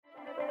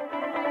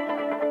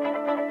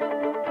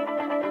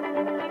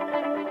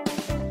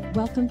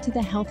Welcome to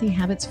the Healthy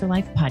Habits for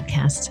Life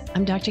podcast.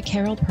 I'm Dr.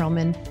 Carol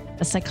Perlman,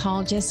 a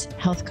psychologist,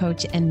 health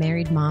coach, and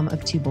married mom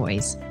of 2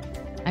 boys.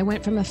 I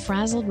went from a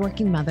frazzled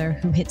working mother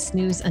who hit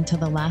snooze until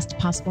the last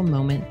possible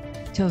moment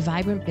to a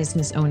vibrant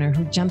business owner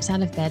who jumps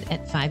out of bed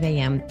at 5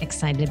 a.m.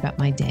 excited about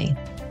my day.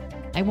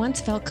 I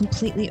once felt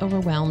completely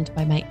overwhelmed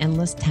by my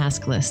endless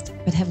task list,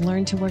 but have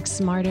learned to work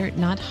smarter,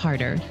 not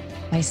harder,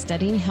 by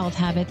studying health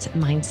habits,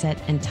 mindset,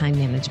 and time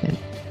management.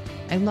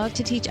 I love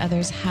to teach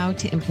others how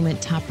to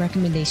implement top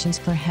recommendations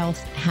for health,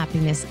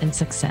 happiness, and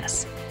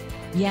success.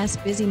 Yes,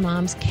 busy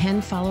moms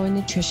can follow a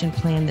nutrition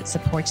plan that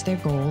supports their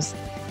goals,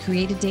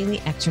 create a daily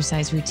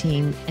exercise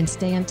routine, and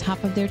stay on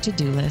top of their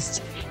to-do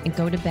list, and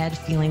go to bed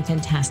feeling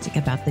fantastic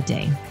about the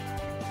day.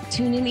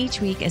 Tune in each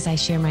week as I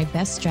share my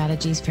best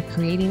strategies for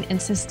creating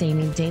and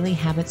sustaining daily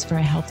habits for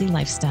a healthy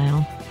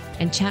lifestyle,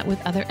 and chat with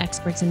other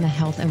experts in the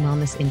health and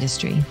wellness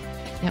industry.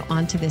 Now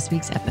on to this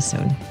week's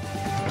episode.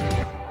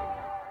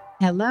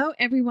 Hello,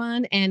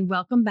 everyone, and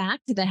welcome back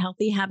to the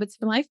Healthy Habits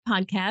for Life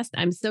podcast.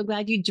 I'm so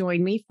glad you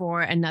joined me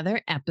for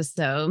another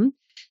episode.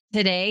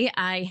 Today,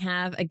 I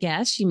have a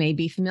guest. She may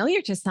be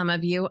familiar to some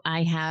of you.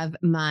 I have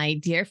my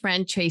dear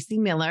friend, Tracy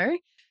Miller,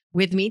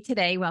 with me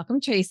today.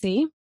 Welcome,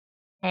 Tracy.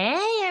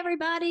 Hey,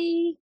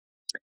 everybody.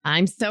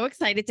 I'm so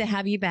excited to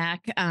have you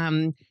back.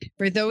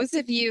 For those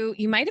of you,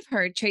 you might have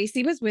heard,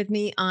 Tracy was with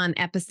me on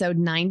episode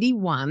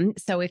 91.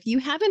 So if you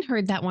haven't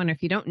heard that one, or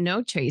if you don't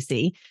know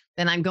Tracy,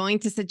 then I'm going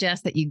to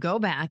suggest that you go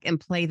back and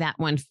play that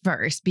one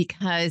first,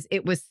 because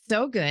it was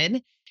so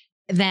good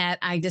that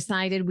I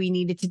decided we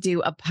needed to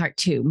do a part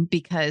 2,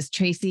 because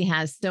Tracy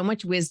has so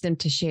much wisdom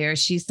to share.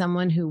 She's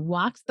someone who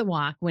walks the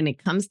walk when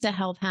it comes to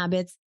health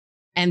habits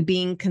and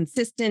being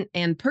consistent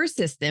and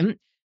persistent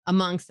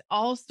amongst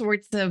all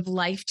sorts of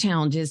life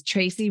challenges.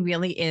 Tracy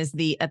really is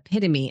the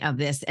epitome of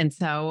this. And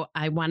so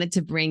I wanted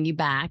to bring you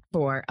back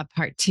for a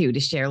part 2 to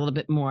share a little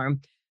bit more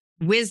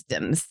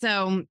wisdom.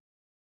 So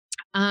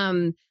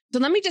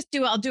let me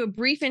I'll do a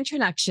brief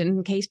introduction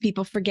in case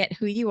people forget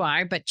who you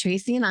are. But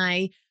Tracy and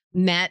I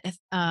met,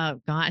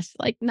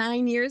 like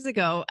 9 years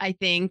ago, I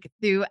think,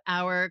 through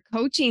our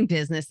coaching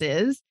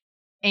businesses.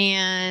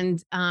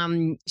 And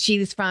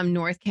she's from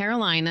North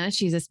Carolina.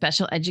 She's a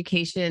special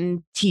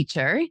education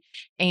teacher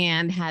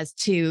and has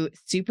 2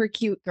 super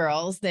cute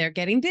girls. They're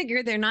getting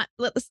bigger. They're not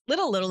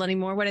little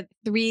anymore. What,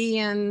 3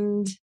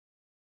 and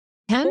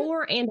 10?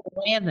 4 and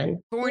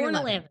 11. 4 and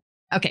 11.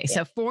 Okay, yeah.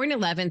 So 4 and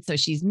 11. So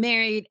she's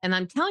married. And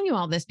I'm telling you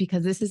all this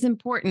because this is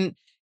important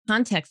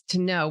context to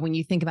know when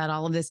you think about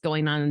all of this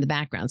going on in the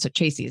background. So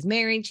Tracy is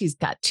married. She's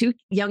got 2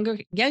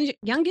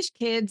 youngish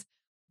kids.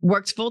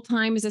 Works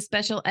full-time as a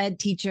special ed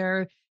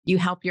teacher. You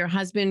help your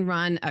husband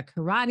run a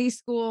karate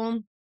school,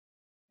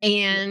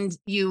 and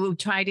you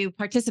try to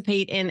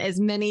participate in as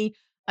many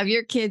of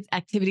your kids'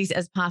 activities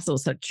as possible.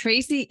 So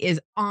Tracy is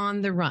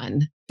on the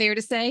run. Fair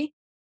to say?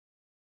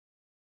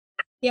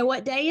 Yeah.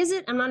 What day is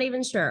it? I'm not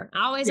even sure.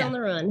 Always on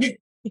the run.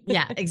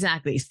 Yeah,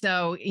 exactly.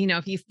 So,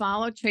 if you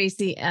follow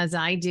Tracy as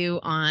I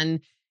do on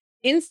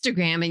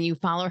Instagram and you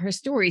follow her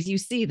stories, you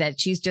see that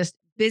she's just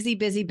busy,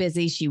 busy,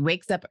 busy. She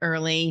wakes up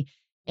early.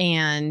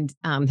 And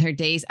her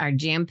days are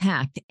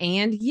jam-packed.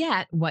 And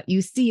yet what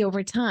you see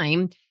over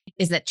time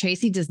is that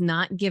Tracy does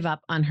not give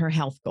up on her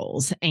health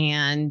goals.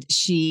 And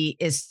she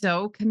is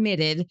so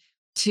committed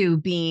to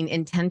being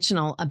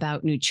intentional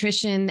about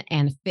nutrition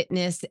and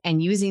fitness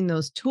and using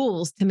those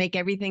tools to make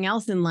everything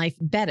else in life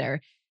better.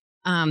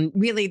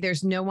 Really,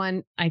 there's no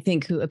one, I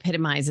think, who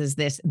epitomizes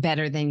this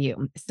better than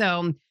you.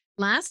 So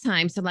last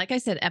time, like I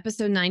said,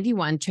 episode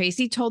 91,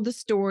 Tracy told the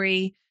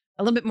story,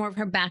 a little bit more of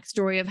her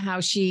backstory of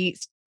how she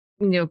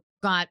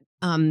got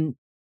sort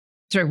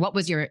of what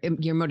was your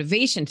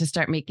motivation to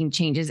start making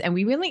changes. And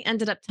we really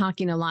ended up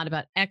talking a lot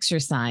about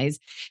exercise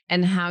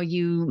and how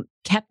you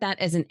kept that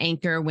as an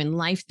anchor when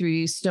life threw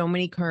you so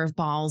many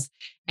curveballs,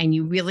 and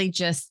you really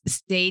just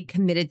stayed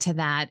committed to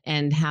that,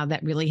 and how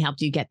that really helped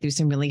you get through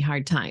some really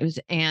hard times.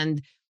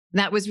 And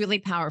that was really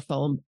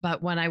powerful.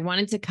 But what I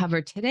wanted to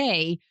cover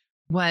today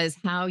was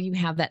how you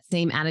have that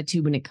same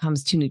attitude when it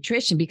comes to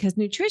nutrition, because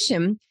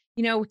nutrition,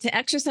 to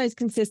exercise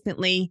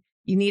consistently,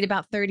 you need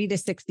about 30 to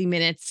 60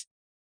 minutes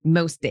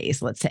most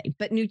days, let's say.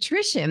 But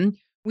nutrition,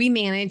 we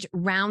manage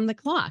round the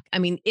clock. I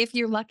mean, if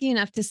you're lucky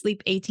enough to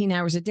sleep 18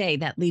 hours a day,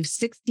 that leaves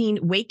 16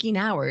 waking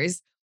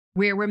hours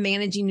where we're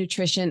managing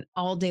nutrition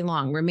all day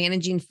long. We're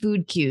managing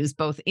food cues,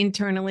 both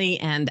internally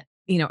and,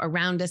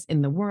 around us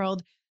in the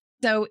world.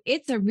 So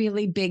it's a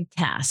really big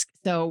task.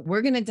 So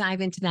we're going to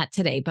dive into that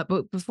today. But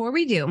before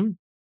we do,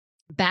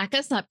 back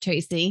us up,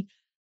 Tracy.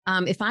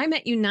 If I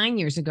met you 9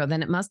 years ago,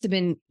 then it must have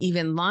been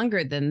even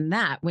longer than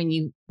that when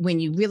you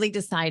really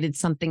decided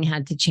something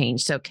had to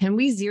change. So can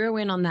we zero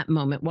in on that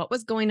moment? What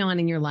was going on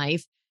in your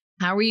life?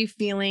 How were you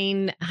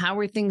feeling? How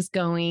were things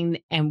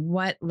going? And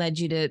what led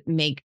you to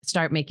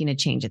start making a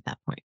change at that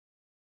point?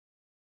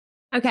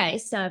 Okay.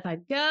 So if I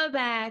go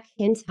back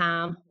in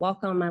time, go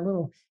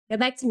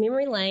back to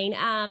memory lane.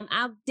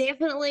 I've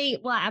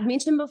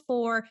mentioned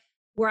before,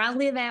 where I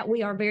live at,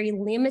 we are very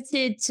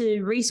limited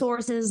to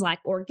resources like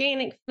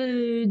organic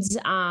foods,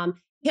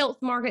 health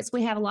markets.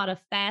 We have a lot of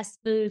fast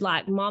food,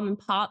 like mom and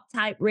pop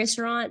type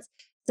restaurants.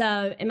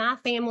 So in my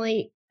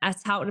family, I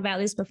talked about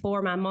this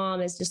before. My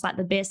mom is just like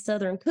the best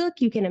Southern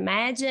cook you can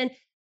imagine.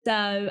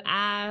 So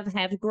I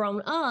have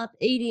grown up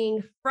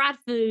eating fried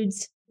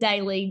foods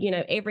daily,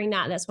 every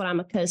night. That's what I'm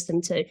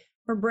accustomed to.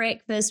 For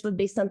breakfast would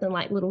be something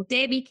like little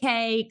Debbie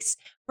cakes.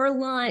 For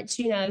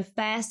lunch,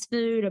 fast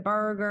food, a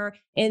burger.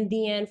 And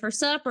then for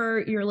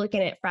supper, you're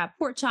looking at fried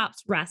pork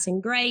chops, rice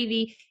and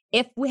gravy.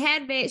 If we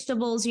had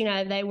vegetables,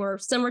 they were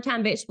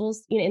summertime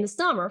vegetables, in the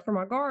summer from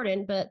our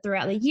garden, but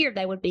throughout the year,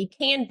 they would be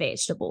canned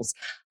vegetables.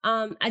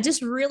 I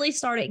just really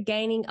started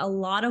gaining a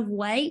lot of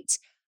weight,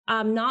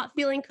 not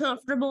feeling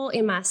comfortable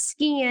in my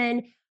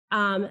skin.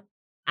 Um,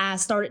 I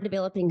started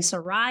developing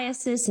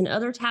psoriasis and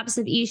other types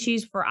of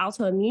issues for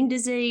autoimmune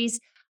disease.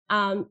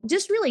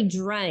 Just really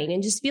drained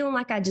and just feeling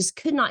like I just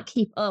could not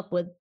keep up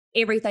with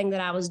everything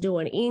that I was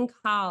doing in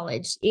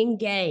college,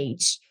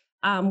 engaged,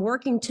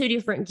 working two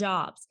different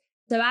jobs.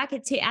 So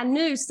I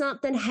knew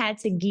something had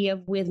to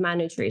give with my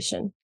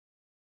nutrition.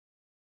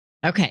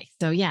 Okay.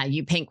 So yeah,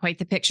 you paint quite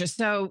the picture.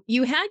 So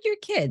you had your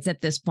kids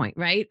at this point,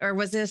 right? Or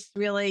was this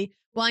really,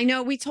 well, I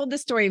know we told the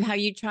story of how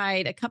you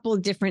tried a couple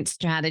of different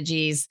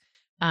strategies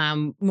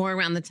more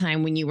around the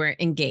time when you were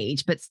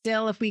engaged, but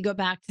still, if we go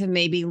back to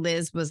maybe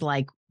Liz was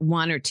like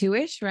one or two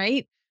ish,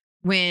 right?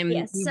 When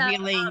Yes. you So,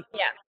 really, yeah.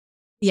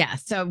 yeah.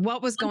 So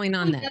what was I'm going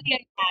still on then? yo-yo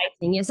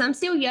dieting. Yes, I'm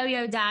still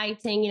yo-yo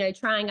dieting,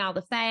 trying all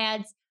the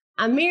fads.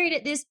 I'm married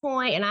at this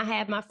point and I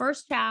have my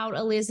first child,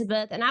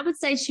 Elizabeth, and I would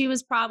say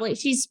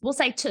we'll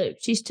say two.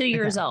 She's 2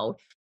 years Okay. old.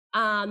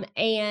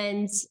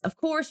 And of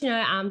course,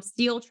 I'm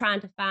still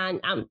trying to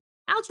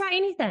I'll try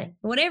anything.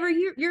 Whatever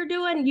you're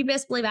doing, you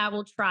best believe I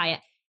will try it.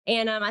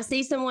 And I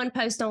see someone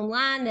post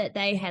online that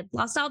they had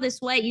lost all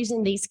this weight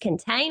using these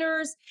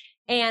containers.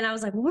 And I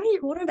was like, what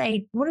are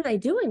they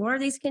doing? What are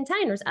these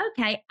containers?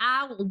 Okay,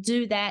 I will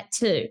do that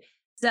too.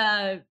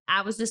 So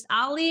I was just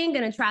all in,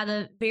 gonna try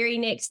the very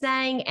next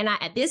thing. And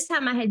at this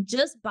time I had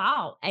just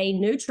bought a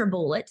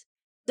NutriBullet.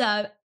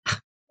 So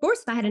of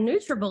course, if I had a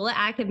NutriBullet,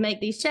 I could make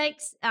these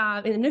shakes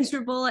in the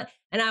NutriBullet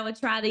and I would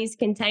try these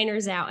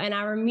containers out. And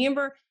I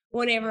remember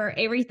whenever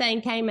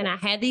everything came and I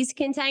had these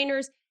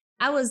containers,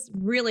 I was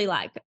really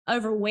like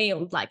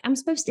overwhelmed. Like, I'm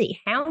supposed to eat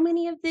how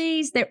many of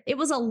these? It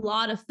was a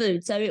lot of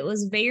food. So it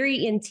was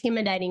very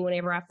intimidating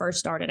whenever I first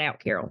started out,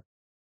 Carol.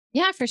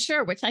 Yeah, for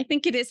sure. Which I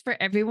think it is for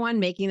everyone.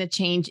 Making a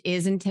change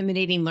is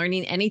intimidating.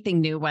 Learning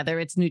anything new, whether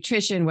it's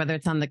nutrition, whether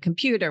it's on the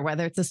computer,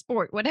 whether it's a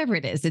sport, whatever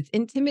it is, it's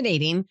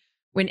intimidating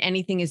when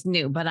anything is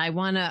new. But I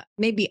want to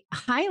maybe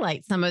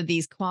highlight some of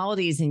these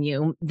qualities in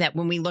you that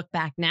when we look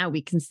back now,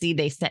 we can see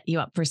they set you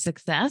up for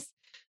success.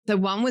 So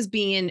one was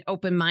being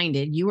open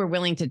minded. You were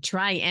willing to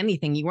try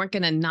anything. You weren't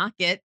going to knock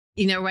it,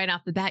 right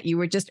off the bat. You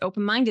were just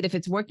open minded. If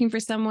it's working for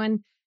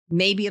someone,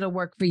 maybe it'll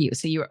work for you.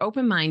 So you were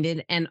open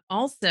minded and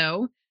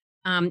also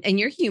and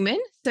you're human.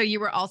 So you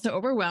were also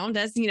overwhelmed,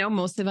 as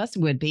most of us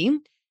would be.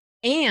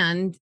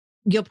 And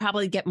you'll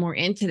probably get more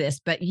into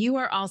this, but you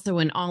are also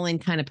an all in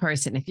kind of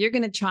person. If you're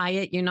going to try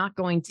it, you're not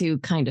going to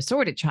kind of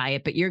sort of try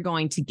it, but you're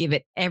going to give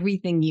it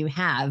everything you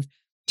have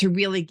to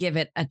really give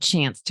it a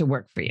chance to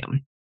work for you.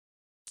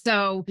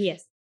 So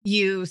Yes.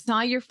 you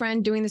saw your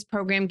friend doing this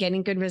program,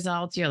 getting good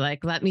results. You're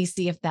like, let me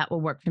see if that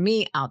will work for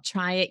me. I'll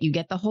try it. You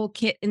get the whole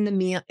kit in the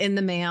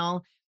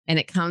mail, and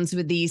it comes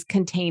with these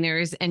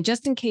containers. And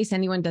just in case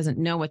anyone doesn't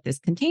know what this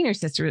container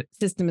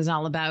system is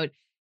all about,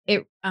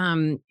 it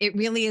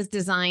really is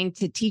designed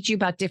to teach you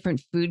about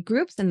different food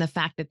groups and the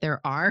fact that there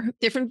are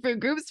different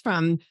food groups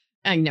from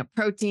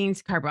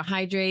proteins,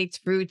 carbohydrates,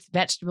 fruits,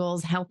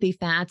 vegetables, healthy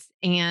fats,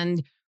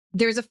 and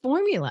there's a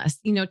formula,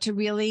 to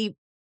really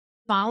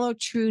follow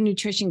true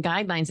nutrition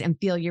guidelines and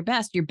feel your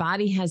best. Your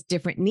body has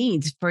different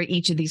needs for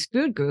each of these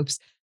food groups.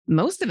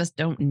 Most of us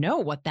don't know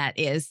what that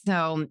is.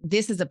 So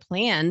this is a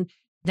plan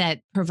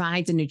that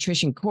provides a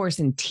nutrition course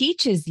and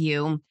teaches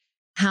you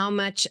how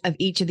much of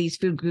each of these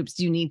food groups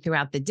you need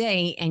throughout the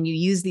day. And you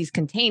use these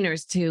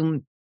containers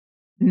to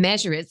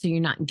measure it. So you're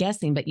not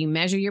guessing, but you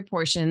measure your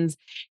portions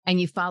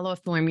and you follow a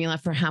formula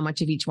for how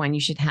much of each one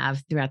you should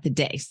have throughout the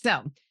day.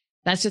 So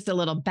that's just a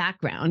little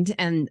background.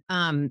 And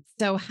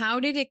so how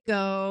did it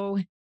go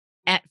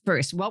at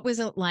first? What was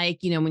it like,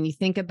 when you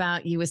think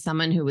about you as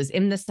someone who was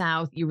in the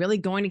South, you're really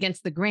going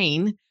against the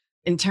grain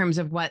in terms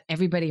of what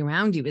everybody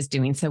around you is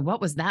doing. So what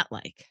was that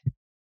like?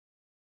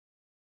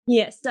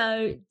 Yeah.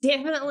 So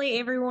definitely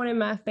everyone in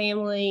my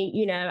family,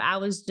 I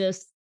was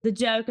just the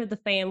joke of the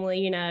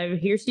family,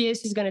 here she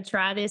is, she's going to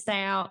try this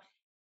out.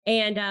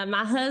 And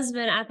my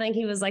husband, I think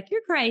he was like,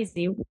 "You're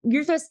crazy.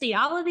 You're supposed to see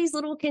all of these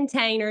little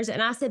containers."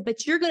 And I said,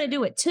 "But you're going to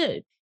do it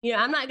too.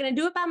 I'm not going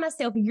to do it by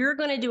myself. You're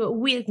going to do it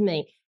with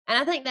me." And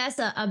I think that's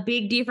a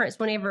big difference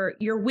whenever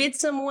you're with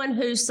someone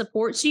who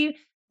supports you.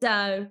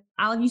 So,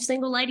 all of you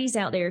single ladies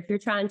out there, if you're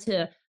trying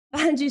to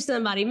find you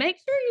somebody, make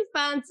sure you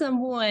find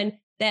someone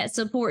that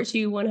supports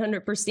you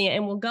 100%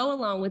 and will go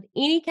along with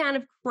any kind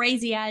of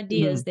crazy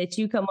ideas Mhm, that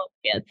you come up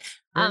with.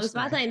 for So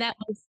I sure. think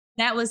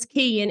that was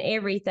key in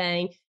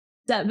everything.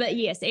 So, but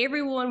yes,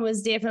 everyone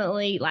was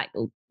definitely like,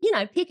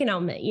 picking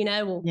on me,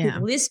 well, Yeah.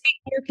 will this fit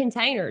in your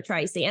container,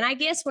 Tracy? And I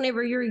guess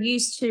whenever you're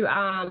used to,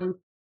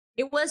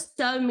 it was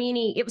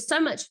so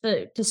much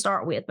food to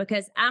start with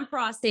because I'm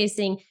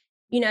processing,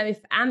 if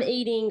I'm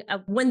eating a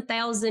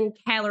 1,000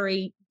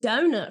 calorie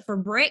donut for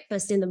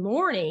breakfast in the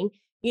morning,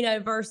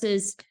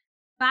 versus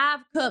 5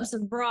 cups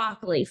of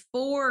broccoli,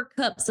 4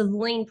 cups of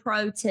lean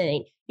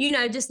protein,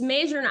 just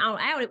measuring it all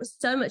out, it was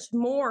so much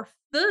more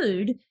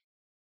food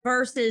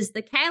versus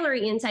the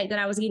calorie intake that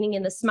I was getting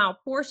in the small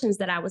portions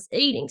that I was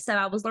eating. So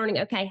I was learning,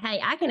 okay,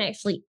 hey, I can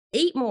actually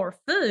eat more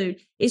food.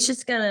 It's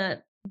just going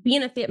to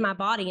benefit my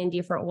body in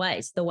different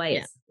ways, the way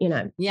Yeah.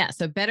 it's. Yeah.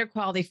 So better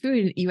quality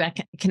food you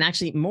can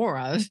actually eat more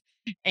of.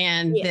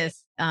 And Yeah.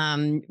 this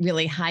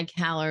really high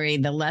calorie,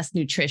 the less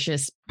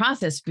nutritious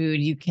processed food,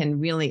 you can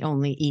really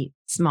only eat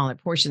smaller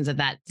portions of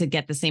that to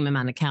get the same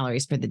amount of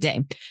calories for the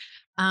day.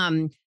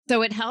 Um,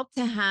 so it helped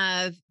to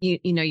have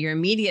your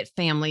immediate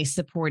family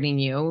supporting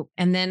you.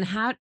 And then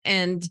how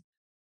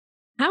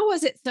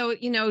was it? So,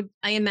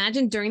 I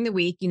imagine during the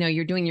week,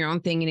 you're doing your own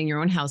thing in your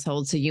own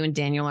household. So you and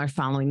Daniel are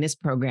following this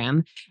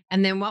program.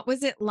 And then what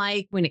was it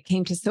like when it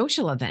came to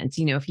social events?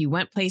 If you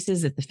went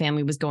places, if the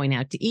family was going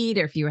out to eat,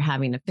 or if you were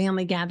having a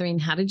family gathering,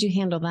 how did you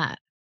handle that?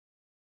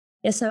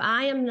 Yeah, so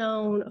I am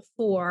known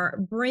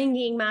for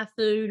bringing my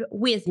food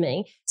with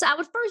me. So I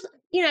would first,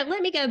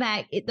 let me go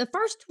back. The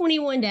first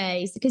 21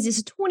 days, because it's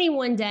a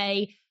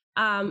 21-day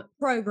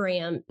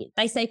program,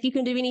 they say if you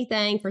can do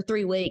anything for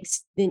 3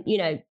 weeks, then,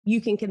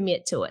 you can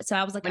commit to it. So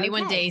I was like,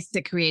 21 okay. days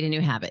to create a new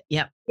habit.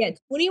 Yep. Yeah,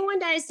 21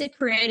 days to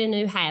create a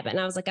new habit.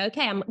 And I was like,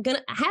 okay,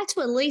 I have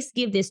to at least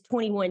give this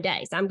 21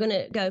 days. I'm going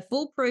to go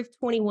foolproof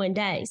 21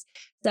 days.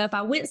 So if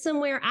I went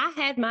somewhere, I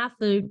had my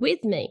food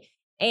with me.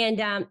 And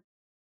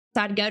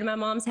so I'd go to my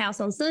mom's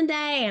house on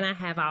Sunday and I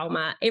have all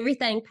my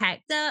everything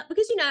packed up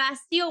because, I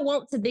still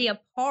want to be a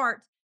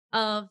part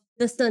of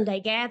the Sunday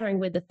gathering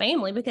with the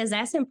family because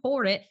that's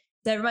important.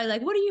 So everybody's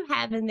like, what are you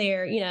having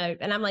there?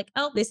 And I'm like,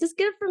 oh, this is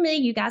good for me.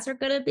 You guys are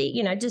going to be,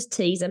 just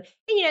tease them.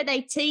 And, they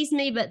tease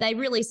me, but they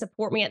really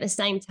support me at the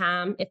same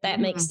time, if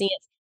that makes Mhm.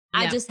 sense.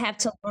 I Yeah. just have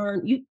to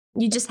learn.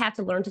 You just have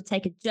to learn to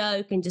take a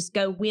joke and just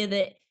go with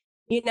it,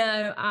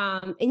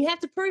 and you have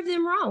to prove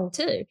them wrong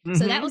too.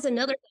 So that Hmm. was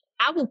another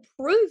I will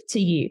prove to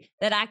you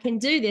that I can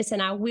do this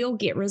and I will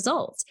get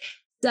results.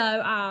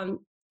 So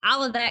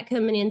all of that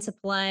coming into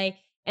play.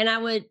 And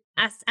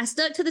I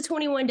stuck to the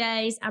 21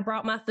 days. I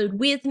brought my food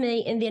with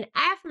me. And then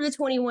after the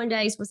 21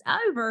 days was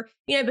over,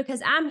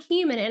 because I'm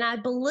human and I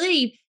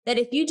believe that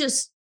if you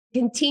just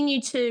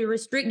continue to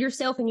restrict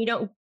yourself and you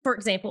don't, for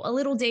example, a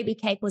little Debbie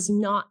cake was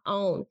not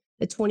on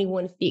the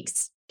 21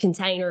 fix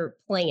container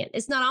plan.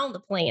 It's not on the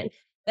plan.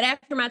 But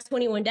after my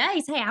 21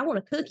 days, hey, I want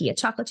a cookie, a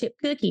chocolate chip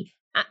cookie.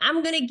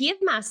 I'm going to give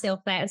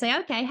myself that and say,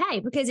 okay, hey,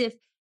 because if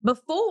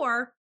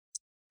before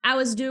I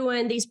was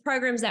doing these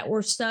programs that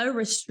were so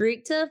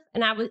restrictive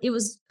and it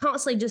was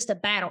constantly just a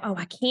battle. Oh,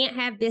 I can't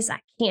have this. I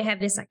can't have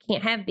this. I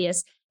can't have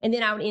this. And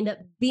then I would end up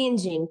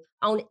binging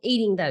on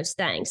eating those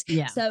things.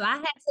 Yeah. So I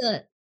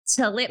had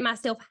to let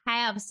myself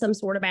have some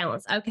sort of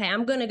balance. Okay,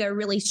 I'm going to go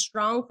really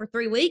strong for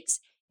 3 weeks.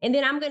 And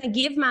then I'm going to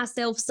give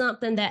myself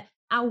something that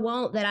I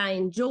want that I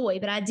enjoy,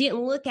 but I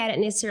didn't look at it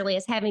necessarily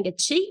as having a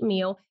cheat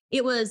meal.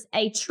 It was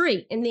a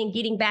treat and then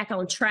getting back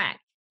on track.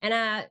 And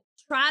I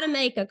try to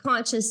make a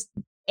conscious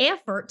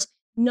effort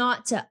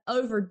not to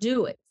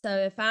overdo it. So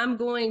if I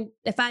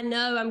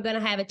know I'm going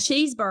to have a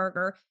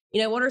cheeseburger,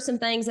 what are some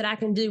things that I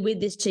can do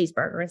with this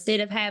cheeseburger? Instead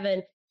of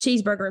having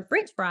cheeseburger and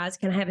French fries,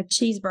 can I have a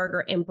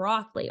cheeseburger and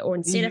broccoli? Or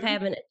instead of Hmm.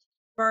 having a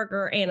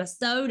burger and a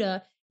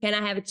soda, can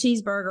I have a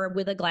cheeseburger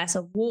with a glass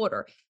of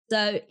water?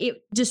 So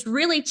it just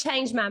really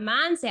changed my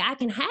mindset. I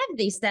can have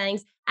these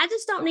things. I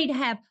just don't need to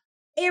have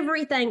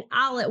everything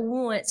all at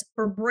once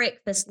for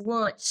breakfast,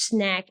 lunch,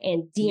 snack,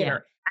 and Yeah.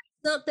 dinner.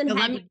 Something So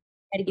had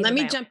to give let a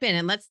me balance. jump in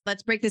and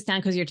let's break this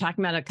down because you're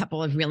talking about a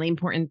couple of really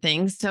important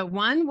things. So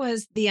one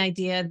was the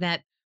idea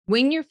that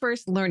when you're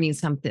first learning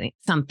something,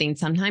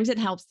 sometimes it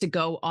helps to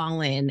go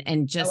all in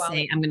and Oh, just all in.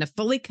 say, I'm going to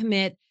fully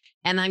commit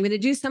and I'm going to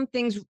do some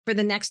things for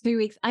the next 3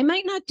 weeks. I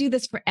might not do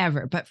this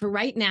forever, but for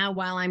right now,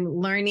 while I'm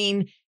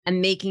learning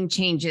and making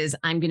changes,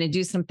 I'm going to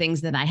do some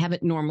things that I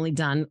haven't normally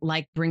done,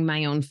 like bring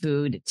my own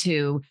food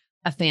to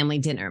a family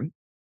dinner.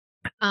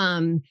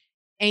 Um,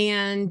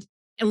 and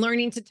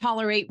learning to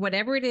tolerate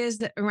whatever it is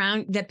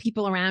that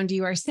people around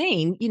you are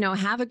saying,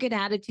 have a good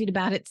attitude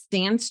about it,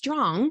 stand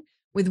strong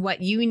with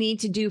what you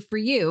need to do for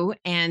you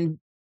and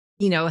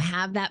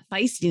have that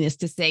feistiness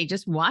to say,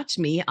 just watch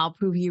me, I'll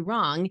prove you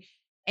wrong.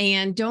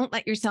 And don't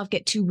let yourself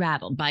get too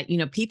rattled by,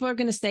 people are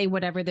going to say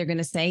whatever they're going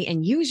to say.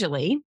 And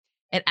usually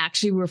it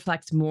actually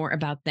reflects more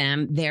about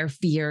them, their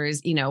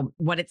fears,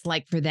 what it's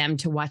like for them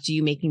to watch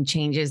you making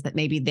changes that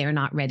maybe they're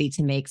not ready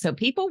to make. So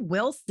people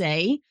will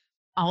say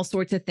all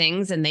sorts of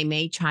things and they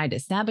may try to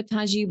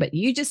sabotage you, but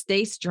you just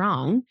stay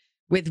strong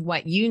with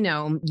what you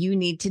know you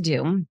need to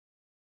do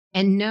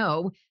and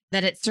know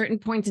that at certain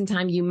points in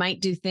time, you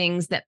might do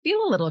things that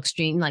feel a little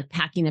extreme, like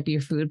packing up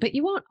your food, but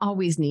you won't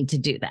always need to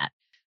do that.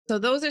 So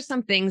those are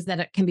some things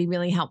that can be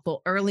really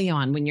helpful early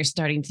on when you're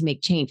starting to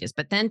make changes.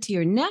 But then to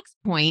your next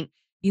point,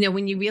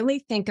 when you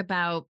really think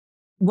about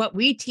what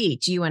we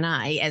teach, you and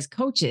I as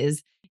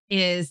coaches,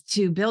 is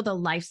to build a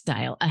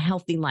lifestyle, a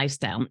healthy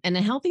lifestyle. And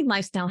a healthy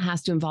lifestyle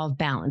has to involve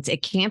balance.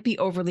 It can't be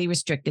overly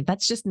restricted.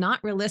 That's just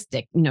not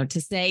realistic, to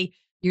say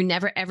you're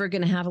never ever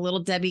going to have a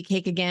little Debbie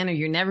cake again, or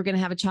you're never going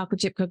to have a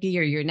chocolate chip cookie,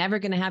 or you're never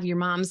going to have your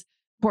mom's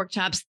pork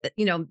chops.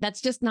 That's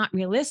just not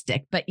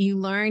realistic. But you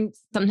learn,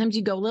 sometimes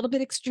you go a little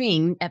bit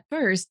extreme at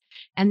first,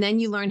 and then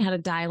you learn how to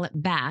dial it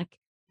back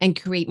and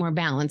create more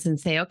balance and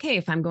say, okay,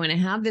 if I'm going to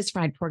have this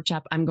fried pork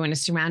chop, I'm going to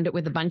surround it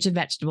with a bunch of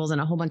vegetables and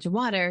a whole bunch of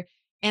water.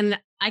 And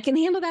I can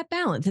handle that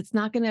balance. It's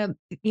not going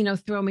to,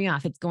 throw me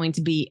off. It's going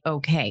to be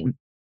okay.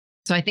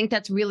 So I think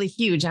that's really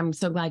huge. I'm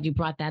so glad you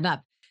brought that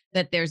up,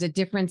 that there's a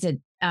difference at,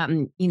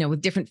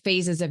 with different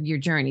phases of your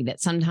journey,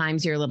 that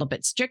sometimes you're a little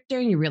bit stricter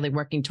and you're really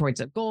working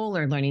towards a goal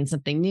or learning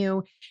something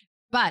new.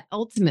 But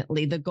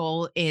ultimately, the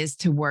goal is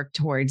to work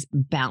towards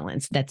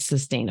balance that's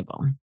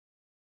sustainable.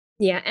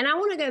 Yeah. And I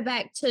want to go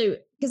back to,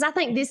 because I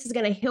think this is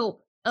going to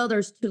help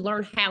others to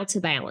learn how to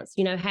balance,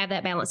 have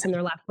that balance in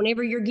their life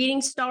whenever you're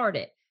getting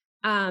started.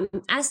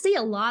 I see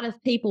a lot of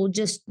people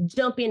just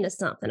jump into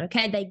something.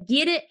 Okay. They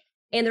get it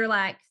and they're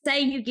like,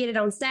 say you get it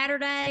on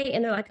Saturday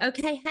and they're like,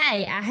 okay,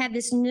 hey, I have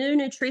this new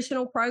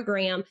nutritional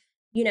program.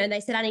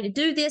 They said I need to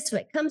do this. So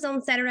it comes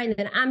on Saturday and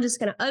then I'm just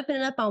going to open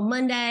it up on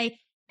Monday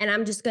and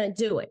I'm just going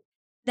to do it.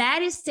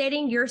 That is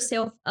setting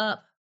yourself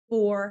up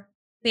for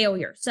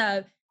failure.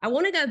 So I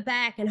want to go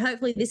back and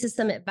hopefully this is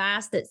some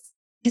advice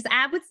because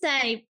I would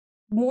say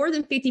more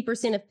than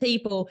 50% of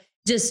people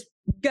just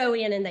go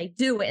in and they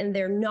do it and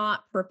they're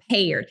not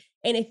prepared.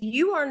 And if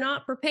you are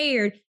not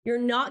prepared, you're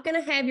not going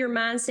to have your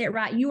mindset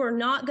right. You are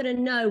not going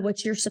to know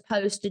what you're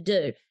supposed to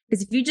do.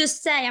 Because if you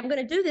just say, I'm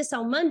going to do this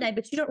on Monday,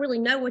 but you don't really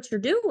know what you're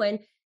doing,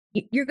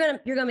 you're going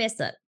to mess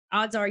up.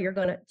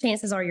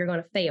 Chances are you're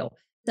going to fail.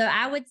 So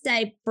I would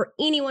say for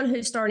anyone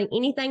who's starting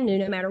anything new,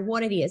 no matter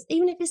what it is,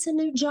 even if it's a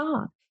new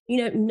job,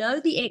 know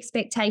the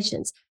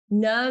expectations,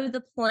 know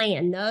the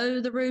plan,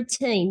 know the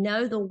routine,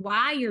 know the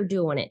why you're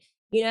doing it.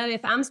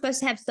 If I'm supposed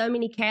to have so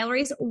many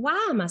calories,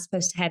 why am I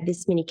supposed to have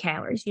this many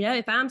calories?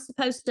 If I'm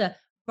supposed to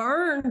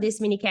burn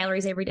this many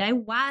calories every day,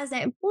 why is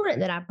that important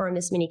that I burn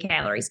this many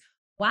calories?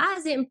 Why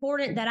is it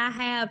important that I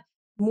have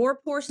more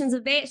portions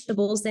of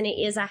vegetables than it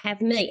is I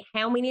have meat?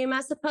 How many am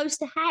I supposed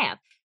to have?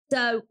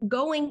 So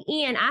going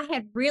in, I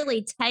had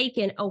really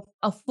taken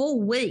a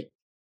full week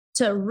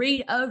to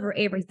read over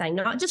everything,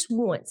 not just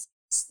once,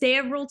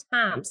 several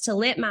times, to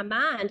let my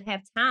mind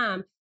have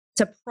time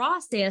to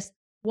process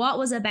what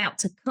was about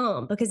to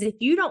come. Because if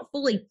you don't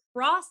fully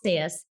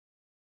process,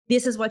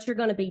 this is what you're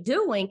going to be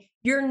doing,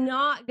 you're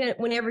not going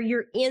to, whenever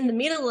you're in the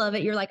middle of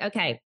it, you're like,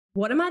 okay,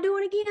 what am I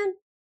doing again?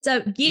 So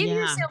give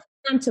yourself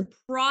time to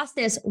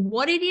process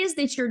what it is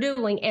that you're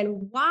doing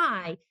and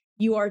why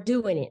you are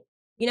doing it.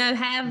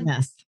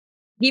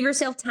 Give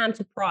yourself time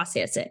to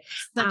process it.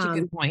 Such a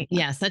good point.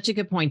 Yeah, such a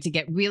good point, to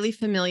get really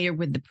familiar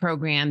with the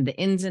program, the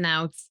ins and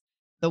outs,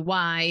 the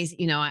whys.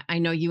 I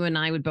know you and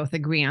I would both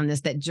agree on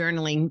this, that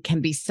journaling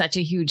can be such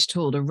a huge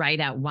tool to write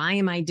out, why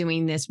am I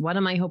doing this? What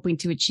am I hoping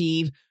to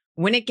achieve?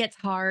 When it gets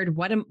hard,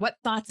 what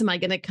thoughts am I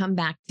going to come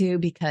back to?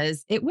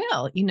 Because it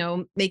will,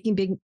 making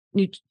big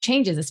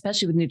changes,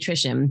 especially with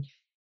nutrition,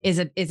 is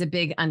a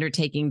big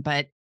undertaking.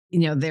 But,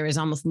 there is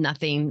almost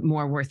nothing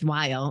more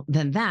worthwhile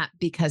than that,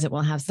 because it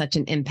will have such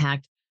an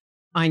impact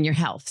on your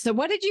health. So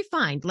what did you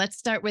find? Let's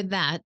start with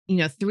that.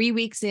 3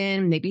 weeks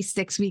in, maybe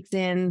 6 weeks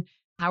in,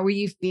 how were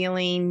you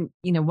feeling?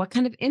 What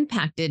kind of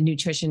impact did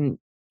nutrition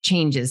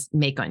changes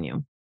make on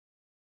you?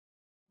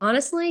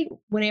 Honestly,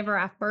 whenever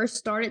I first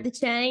started the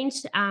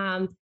change,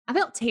 I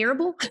felt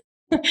terrible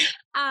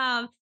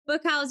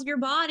because your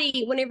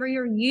body, whenever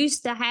you're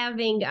used to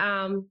having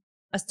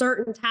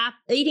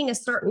eating a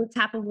certain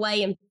type of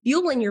way and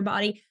fueling your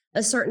body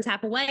a certain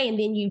type of way, and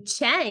then you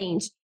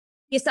change,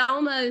 it's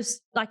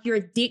almost like you're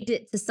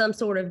addicted to some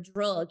sort of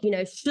drug.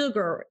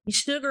 Sugar,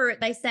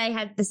 they say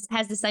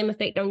has the same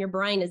effect on your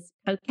brain as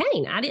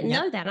cocaine. I didn't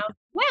know that.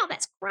 Wow,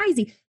 that's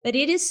crazy. But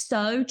it is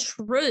so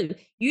true.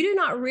 You do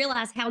not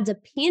realize how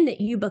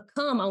dependent you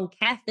become on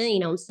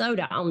caffeine, on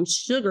soda, on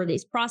sugar,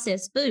 these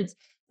processed foods.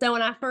 So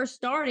when I first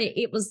started,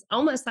 it was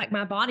almost like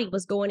my body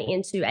was going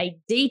into a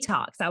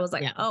detox. I was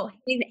like, oh,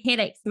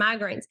 headaches,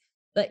 migraines.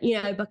 But,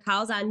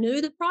 because I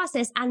knew the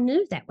process, I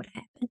knew that would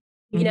happen,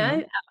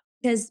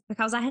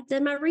 because I had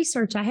done my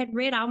research. I had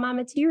read all my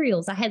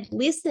materials. I had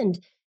listened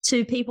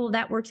to people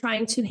that were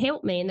trying to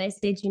help me. And they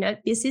said,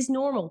 this is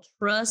normal.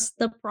 Trust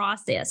the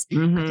process.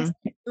 I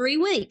said, 3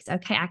 weeks.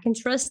 Okay, I can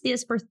trust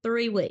this for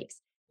 3 weeks.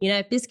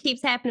 If this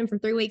keeps happening for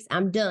 3 weeks,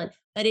 I'm done.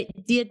 But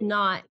it did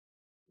not,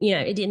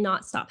 it did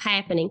not stop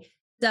happening.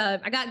 So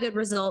I got good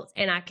results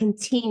and I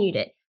continued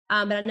it.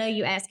 But I know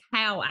you asked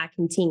how I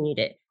continued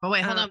it. Oh,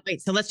 wait, hold on.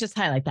 Wait. So let's just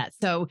highlight that.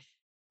 So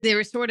they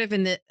were sort of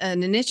in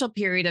an initial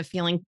period of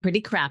feeling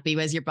pretty crappy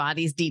as your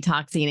body's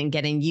detoxing and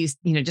getting used,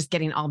 just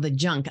getting all the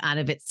junk out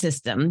of its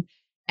system.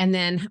 And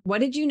then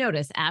what did you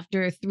notice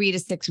after 3 to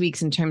 6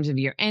 weeks in terms of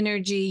your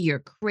energy, your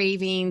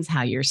cravings,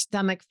 how your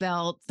stomach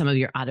felt, some of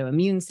your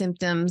autoimmune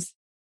symptoms?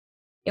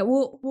 Yeah,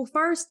 well,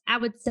 first, I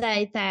would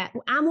say that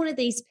I'm one of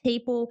these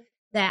people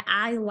that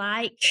I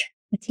like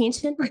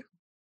attention.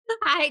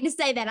 I hate to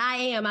say that I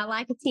am. I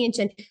like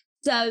attention.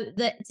 So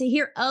that to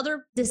hear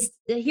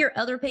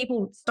other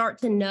people start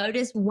to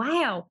notice,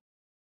 wow,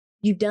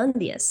 you've done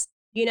this.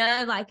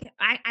 Like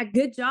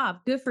good job,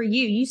 good for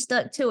you. You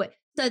stuck to it.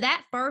 So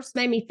that first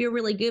made me feel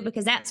really good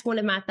because that's one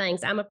of my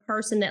things. I'm a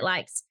person that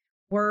likes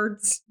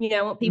words.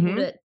 I want people Hmm.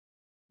 to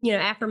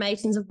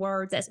affirmations of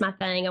words. That's my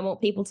thing. I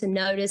want people to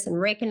notice and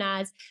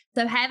recognize.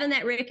 So having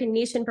that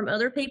recognition from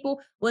other people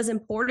was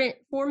important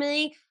for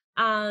me.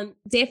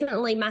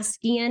 Definitely my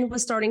skin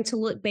was starting to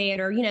look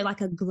better,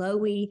 like a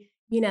glowy,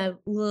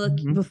 look.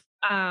 Hmm.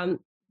 Um,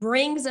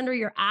 Rings under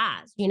your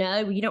eyes, you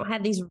don't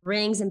have these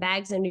rings and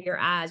bags under your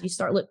eyes. You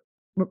start look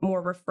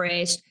more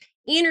refreshed.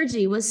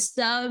 Energy was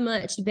so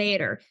much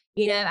better.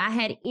 I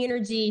had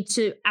energy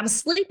I was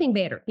sleeping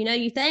better.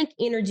 You think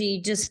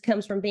energy just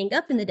comes from being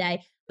up in the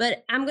day,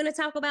 but I'm going to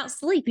talk about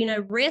sleep.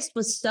 Rest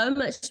was so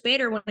much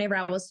better whenever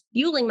I was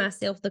fueling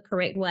myself the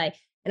correct way.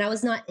 And I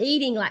was not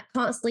eating like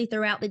constantly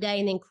throughout the day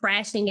and then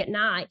crashing at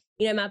night.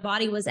 My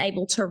body was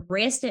able to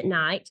rest at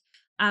night,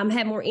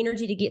 have more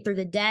energy to get through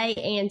the day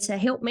and to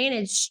help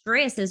manage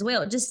stress as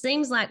well. It just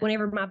seems like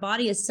whenever my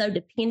body is so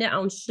dependent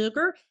on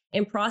sugar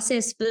and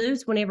processed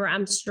foods, whenever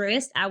I'm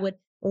stressed, I would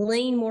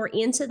lean more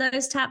into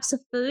those types of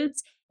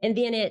foods. And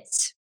then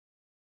it's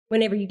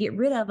whenever you get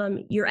rid of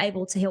them, you're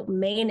able to help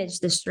manage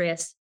the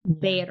stress Yeah.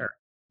 better.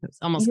 It's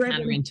almost You're able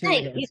to think.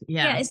 counterintuitive.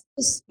 Yeah, Yeah. it's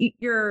just you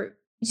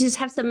just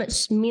have so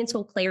much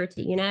mental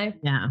clarity.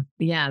 Yeah.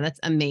 Yeah. That's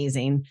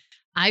amazing.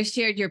 I've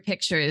shared your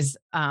pictures.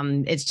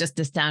 It's just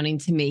astounding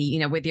to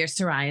me, with your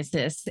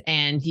psoriasis,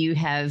 and you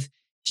have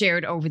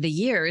shared over the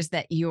years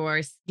that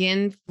your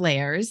skin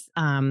flares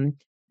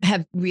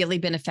have really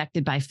been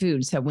affected by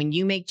food. So when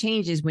you make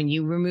changes, when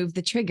you remove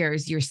the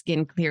triggers, your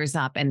skin clears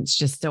up. And it's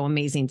just so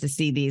amazing to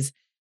see these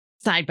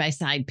side by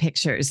side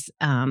pictures.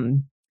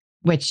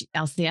 Which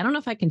Elsie, I don't know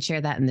if I can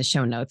share that in the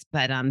show notes,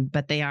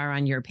 but they are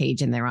on your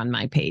page and they're on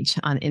my page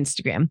on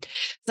Instagram.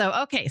 So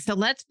okay, so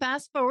let's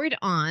fast forward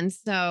on.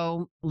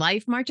 So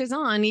life marches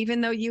on, even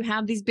though you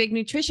have these big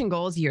nutrition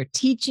goals. You're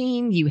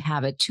teaching, you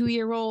have a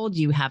 2-year-old,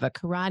 you have a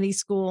karate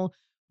school.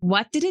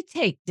 What did it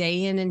take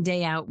day in and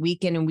day out,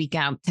 week in and week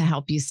out, to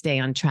help you stay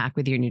on track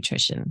with your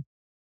nutrition?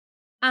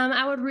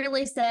 I would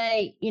really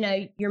say,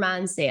 your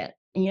mindset.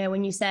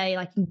 When you say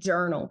like you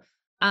journal,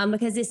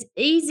 because it's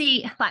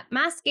easy. Like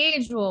my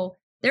schedule,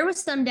 there was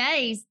some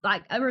days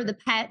like over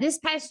this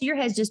past year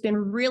has just been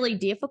really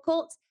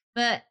difficult.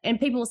 And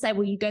people will say,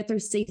 well, you go through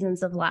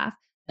seasons of life,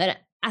 but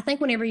I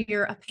think whenever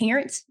you're a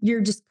parent,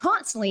 you're just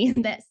constantly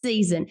in that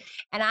season.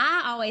 And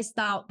I always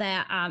thought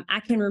that I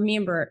can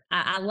remember.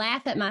 I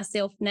laugh at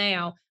myself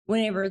now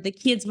whenever the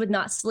kids would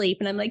not sleep,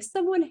 and I'm like,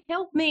 someone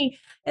help me,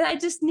 and I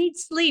just need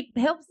sleep.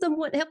 Help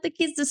the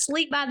kids to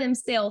sleep by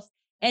themselves.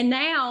 And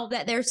now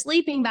that they're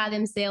sleeping by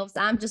themselves,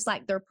 I'm just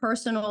like their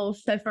personal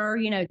chauffeur,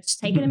 just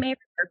taking them Mhm.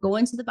 everywhere,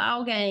 going to the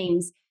ball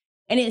games.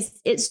 And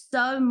it's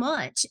so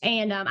much.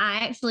 And I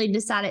actually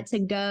decided to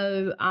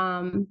go.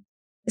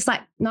 It's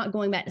like not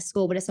going back to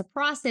school, but it's a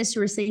process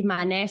to receive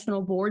my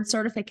national board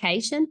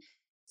certification.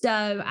 So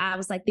I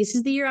was like, this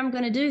is the year I'm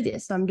going to do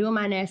this. So I'm doing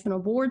my national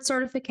board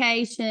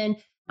certification.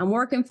 I'm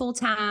working full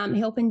time,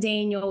 helping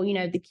Daniel,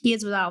 the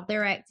kids with all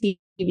their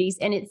activities.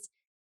 And it's,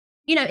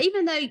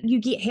 even though you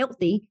get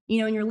healthy,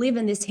 and you're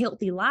living this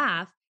healthy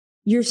life,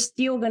 you're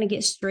still going to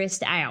get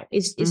stressed out.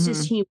 It's just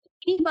Mhm. human.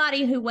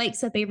 Anybody who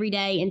wakes up every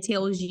day and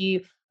tells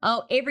you,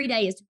 oh, every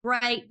day is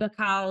great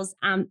because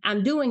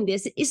I'm doing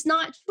this, it's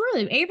not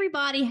true.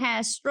 Everybody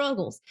has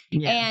struggles.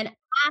 Yeah. And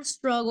I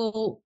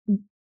struggle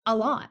a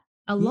lot,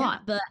 a Yeah.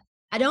 lot, but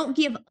I don't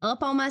give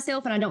up on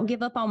myself and I don't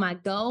give up on my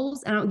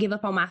goals. I don't give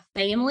up on my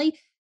family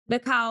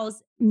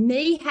because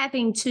me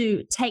having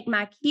to take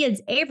my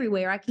kids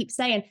everywhere, I keep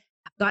saying,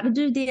 I've got to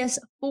do this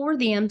for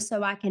them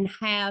so I can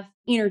have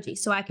energy,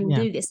 so I can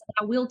Yeah. do this.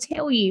 I will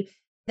tell you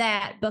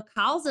that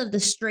because of the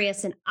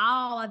stress and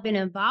all I've been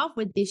involved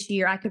with this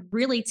year, I could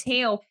really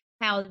tell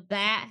how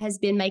that has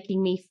been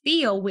making me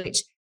feel,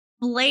 which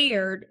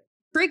flared,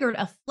 triggered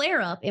a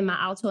flare up in my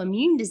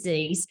autoimmune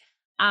disease.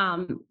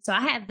 So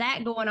I have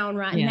that going on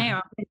right Yeah.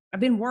 now. I've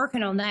been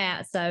working on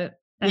that. So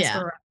that's Yeah.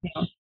 where right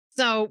now.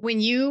 So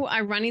when you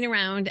are running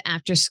around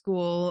after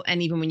school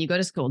and even when you go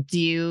to school, do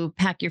you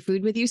pack your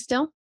food with you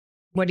still?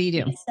 What do you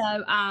do? Yeah,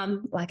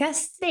 so, like I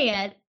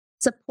said,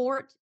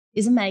 support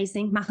is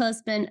amazing. My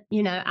husband,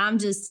 I'm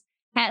just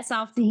hats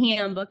off to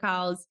him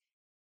because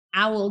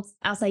I'll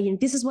say,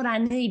 this is what I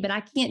need, but I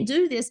can't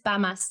do this by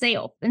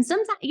myself. And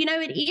sometimes,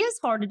 it is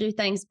hard to do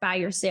things by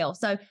yourself.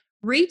 So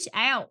reach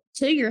out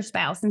to your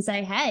spouse and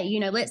say, hey,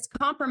 let's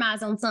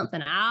compromise on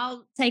something.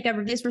 I'll take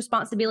over this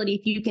responsibility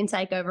if you can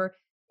take over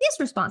this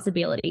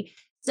responsibility.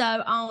 So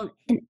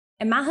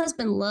and my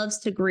husband loves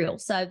to grill.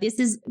 So this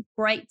is a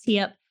great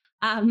tip.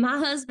 My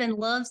husband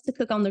loves to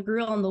cook on the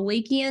grill on the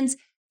weekends.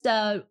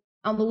 So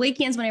on the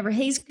weekends, whenever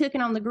he's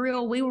cooking on the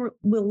grill, we'll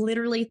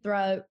literally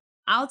throw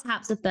all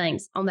types of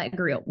things on that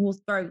grill. We'll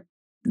throw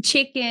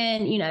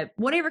chicken,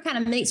 whatever kind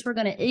of meats we're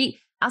going to eat.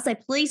 I'll say,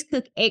 please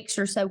cook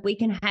extra so we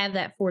can have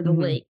that for the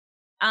Mhm. week.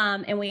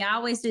 And we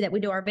always do that. We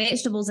do our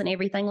vegetables and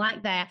everything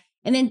like that.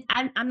 And then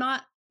I'm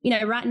not,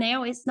 right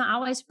now it's not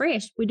always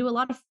fresh. We do a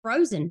lot of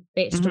frozen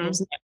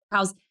vegetables Mhm. now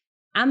because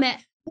I'm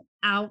at,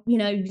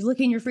 you look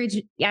in your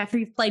fridge after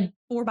you've played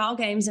 4 ball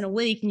games in a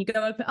week and you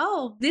go open,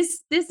 oh,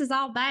 this is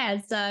all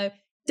bad. So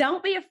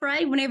don't be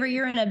afraid whenever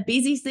you're in a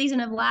busy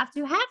season of life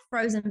to have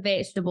frozen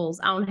vegetables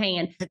on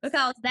hand because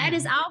that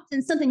is Yeah.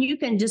 often something you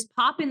can just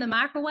pop in the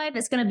microwave.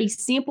 It's going to be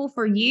simple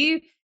for you.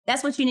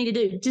 That's what you need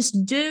to do.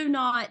 Just do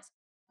not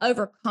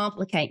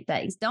overcomplicate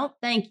things. Don't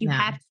think you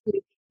Yeah. have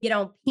to get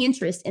on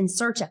Pinterest and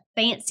search a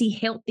fancy,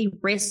 healthy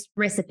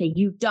recipe.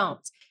 You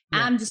don't.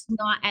 Yeah. I'm just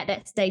not at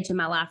that stage in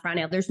my life right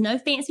now. There's no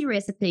fancy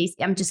recipes.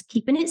 I'm just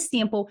keeping it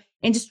simple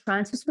and just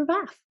trying to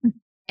survive.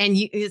 And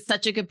it's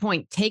such a good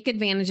point. Take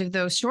advantage of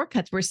those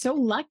shortcuts. We're so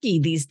lucky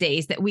these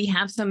days that we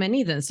have so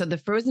many of them. So the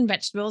frozen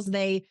vegetables,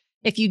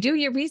 if you do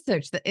your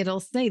research, that it'll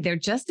say they're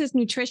just as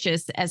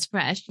nutritious as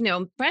fresh.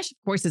 Fresh, of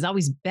course, is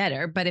always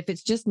better, but if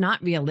it's just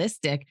not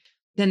realistic,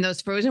 then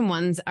those frozen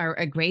ones are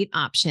a great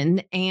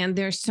option. And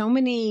there's so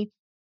many,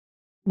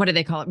 what do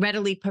they call it?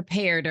 Readily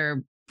prepared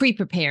or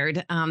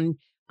pre-prepared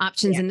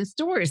options Yeah. in the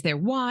stores. They're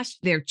washed,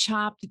 they're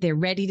chopped, they're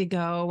ready to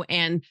go.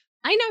 And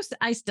I know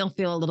I still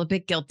feel a little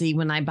bit guilty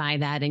when I buy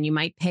that, and you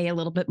might pay a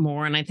little bit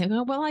more. And I think,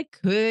 oh, well, I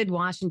could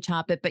wash and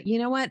chop it, but you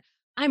know what?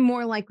 I'm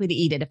more likely to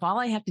eat it. If all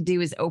I have to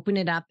do is open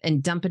it up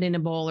and dump it in a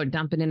bowl or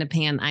dump it in a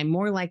pan, I'm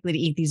more likely to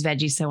eat these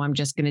veggies. So I'm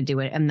just going to do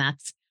it. And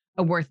that's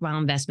a worthwhile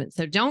investment.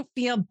 So don't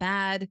feel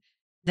bad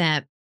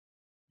that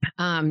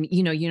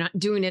you're not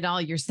doing it all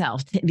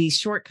yourself. These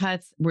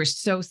shortcuts, we're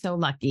so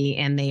lucky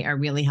and they are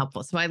really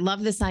helpful. So I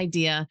love this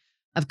idea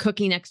of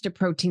cooking extra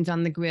proteins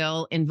on the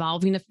grill,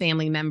 involving a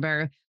family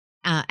member,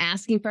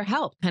 asking for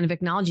help, kind of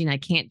acknowledging I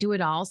can't do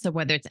it all. So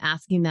whether it's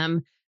asking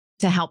them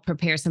to help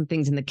prepare some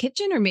things in the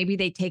kitchen, or maybe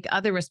they take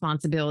other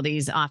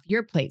responsibilities off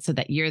your plate so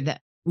that you're the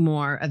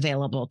more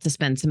available to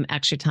spend some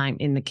extra time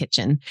in the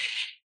kitchen.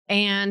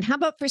 And how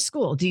about for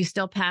school? Do you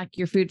still pack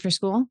your food for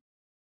school?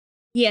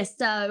 Yes,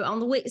 so on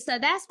the week, so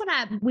that's what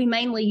we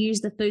mainly use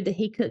the food that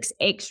he cooks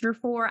extra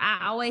for.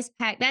 I always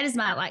pack. That is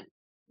my like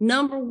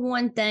number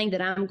one thing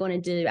that I'm going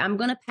to do. I'm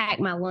going to pack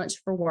my lunch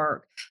for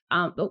work.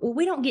 But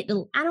we don't get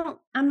to. I don't.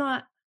 I'm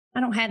not.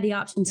 I don't have the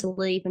option to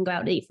leave and go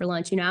out to eat for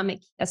lunch. I'm at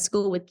a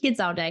school with kids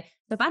all day.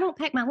 So if I don't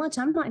pack my lunch,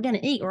 I'm not going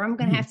to eat, or I'm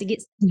going to Mhm. have to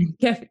get something in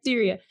the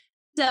cafeteria.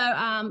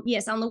 So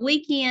yes, on the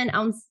weekend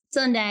on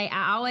Sunday,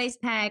 I always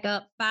pack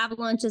up 5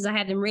 lunches. I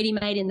have them ready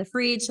made in the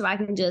fridge, so I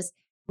can just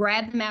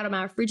grab them out of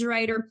my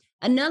refrigerator.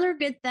 Another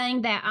good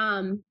thing that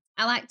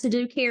I like to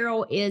do,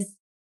 Carol, is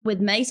with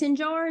mason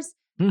jars.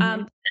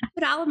 Mhm. I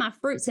put all of my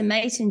fruits in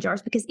mason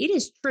jars because it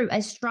is true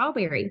a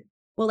strawberry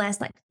will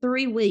last like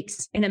 3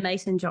 weeks in a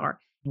mason jar.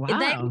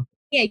 That Wow.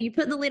 yeah, you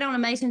put the lid on a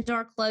mason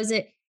jar, close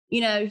it.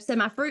 So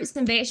my fruits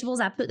and vegetables,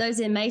 I put those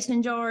in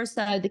mason jars.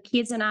 So the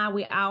kids and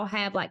we all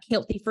have like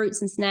healthy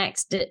fruits and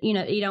snacks to,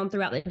 eat on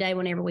throughout the day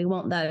whenever we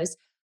want those.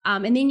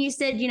 And then you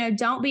said,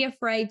 don't be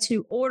afraid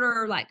to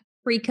order like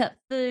pre-cut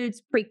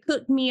foods,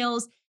 pre-cooked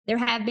meals. There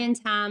have been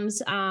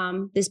times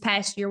this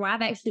past year where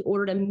I've actually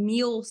ordered a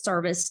meal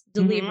service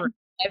delivery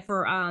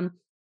Mhm.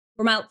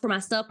 for my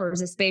suppers,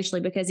 especially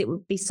because it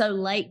would be so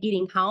late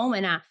getting home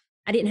and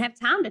I didn't have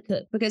time to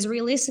cook because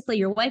realistically,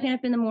 you're waking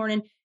up in the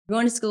morning, you're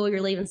going to school,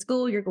 you're leaving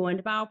school, you're going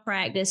to ball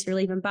practice, you're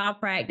leaving ball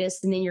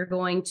practice, and then you're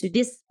going to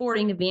this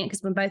sporting event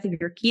because when both of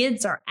your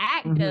kids are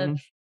active, Mhm.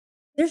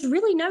 there's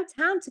really no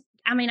time to.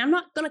 I'm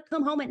not going to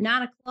come home at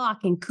 9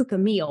 o'clock and cook a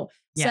meal.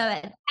 So Yeah.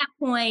 at that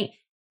point,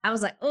 I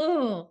was like,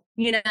 oh,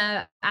 you're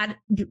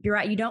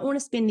right. You don't want to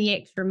spend the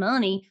extra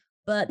money,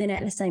 but then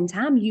at the same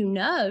time,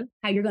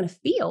 how you're going to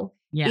feel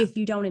Yeah. if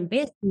you don't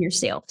invest in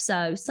yourself.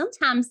 So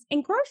sometimes,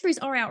 and groceries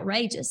are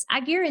outrageous.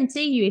 I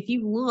guarantee you, if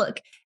you look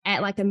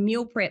at like a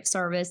meal prep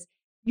service,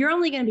 you're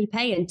only going to be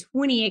paying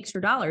 $20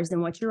 extra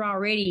than what you're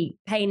already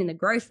paying in the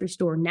grocery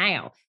store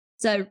now.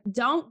 So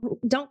don't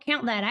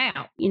count that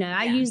out.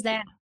 I Yeah. use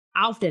that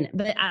often,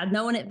 but I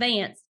know in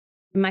advance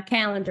in my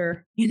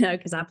calendar,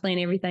 because I plan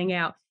everything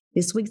out.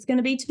 This week's going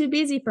to be too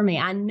busy for me.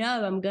 I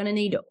know I'm going to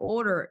need to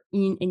order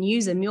and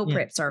use a meal Yeah.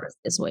 prep service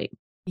this week.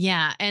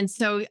 Yeah. And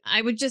so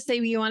I would just say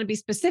you want to be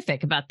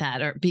specific about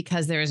that, or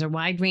because there is a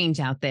wide range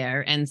out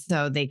there. And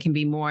so they can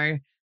be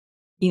more,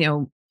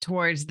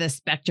 towards the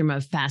spectrum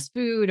of fast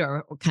food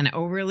or kind of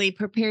overly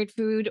prepared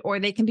food, or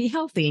they can be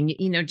healthy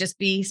and, just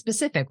be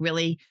specific,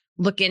 really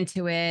look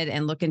into it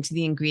and look into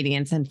the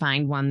ingredients and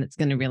find one that's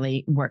going to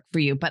really work for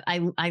you. But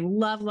I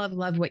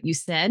love what you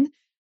said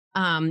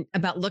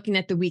about looking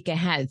at the week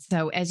ahead.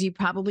 So, as you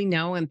probably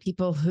know, and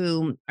people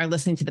who are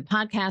listening to the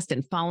podcast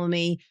and follow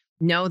me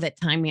know that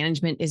time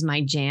management is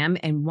my jam.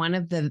 And one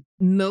of the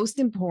most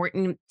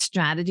important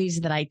strategies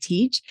that I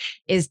teach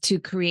is to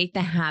create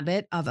the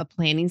habit of a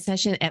planning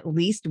session at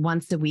least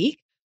once a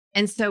week.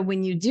 And so,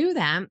 when you do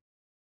that,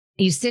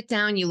 You sit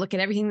down, you look at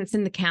everything that's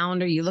in the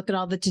calendar, you look at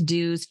all the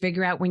to-dos,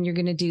 figure out when you're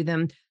going to do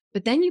them.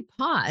 But then you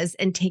pause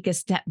and take a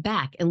step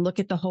back and look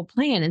at the whole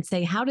plan and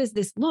say, how does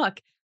this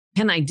look?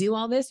 Can I do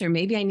all this? Or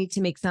maybe I need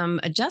to make some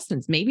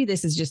adjustments. Maybe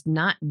this is just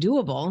not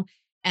doable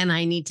and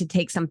I need to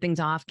take some things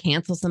off,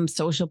 cancel some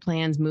social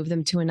plans, move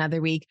them to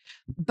another week.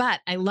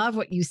 But I love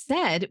what you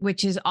said,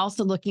 which is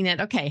also looking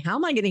at, okay, how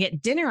am I going to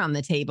get dinner on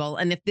the table?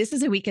 And if this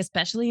is a week,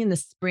 especially in the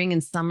spring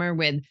and summer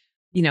with,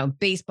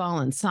 baseball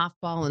and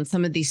softball and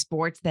some of these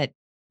sports that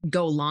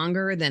go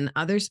longer than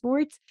other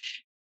sports,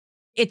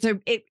 it's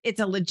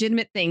a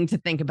legitimate thing to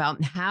think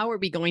about. How are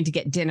we going to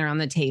get dinner on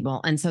the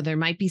table? And so there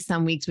might be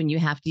some weeks when you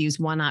have to use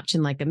one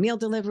option like a meal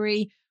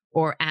delivery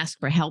or ask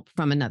for help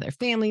from another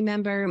family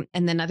member.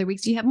 And then other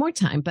weeks you have more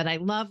time. But I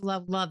love,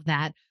 love, love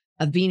that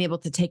of being able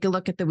to take a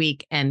look at the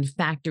week and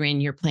factor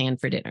in your plan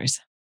for dinners.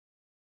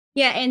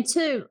 Yeah, and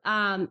two,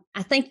 I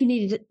think you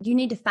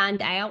need to find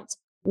out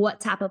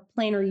what type of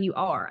planner you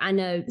are. I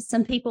know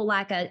some people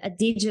like a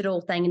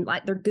digital thing and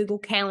like their Google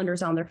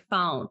calendars on their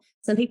phone.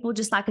 Some people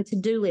just like a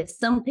to-do list.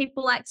 Some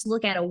people like to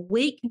look at a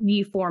week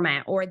view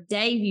format or a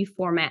day view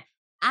format.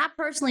 I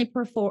personally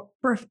prefer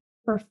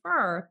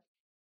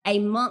a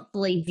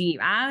monthly view.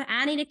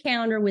 I need a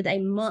calendar with a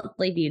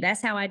monthly view.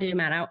 That's how I do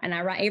mine. And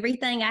I write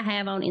everything I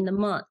have on in the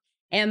month.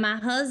 And my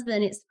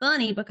husband, it's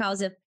funny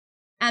because if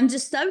I'm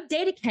just so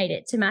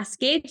dedicated to my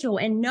schedule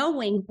and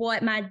knowing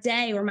what my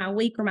day or my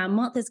week or my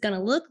month is going to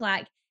look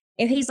like.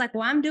 If he's like,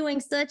 well, I'm doing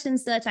such and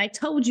such, I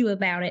told you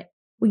about it.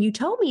 Well, you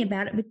told me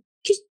about it, but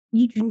just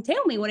you can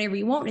tell me whatever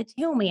you want to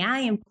tell me. I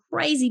am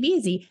crazy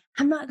busy.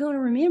 I'm not going to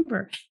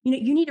remember.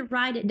 You need to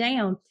write it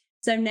down.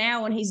 So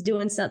now when he's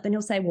doing something,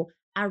 he'll say, well,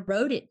 I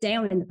wrote it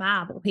down in the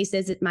Bible. He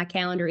says that my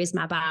calendar is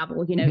my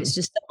Bible. It's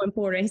just so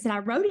important. He said, I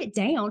wrote it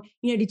down.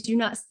 Did you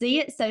not see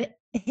it? So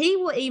he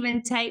will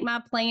even take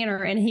my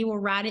planner and he will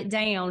write it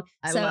down.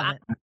 I So love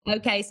it.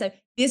 okay, so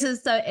this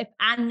is so if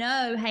I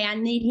know, hey, I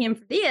need him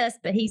for this,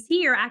 but he's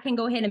here, I can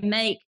go ahead and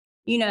make,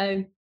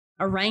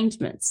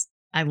 arrangements.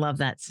 I love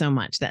that so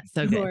much. That's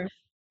so good. Sure.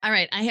 All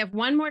right. I have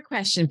one more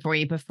question for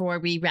you before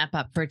we wrap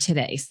up for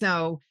today.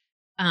 So,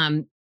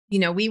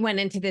 we went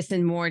into this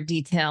in more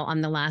detail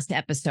on the last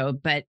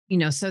episode, but,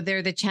 so there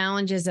are the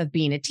challenges of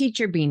being a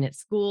teacher, being at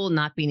school,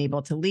 not being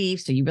able to leave.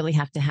 So you really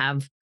have to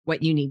have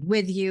what you need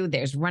with you.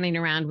 There's running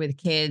around with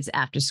kids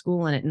after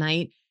school and at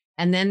night.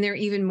 And then there are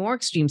even more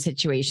extreme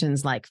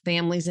situations like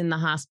families in the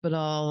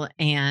hospital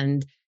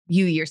and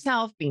you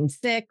yourself being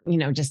sick,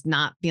 just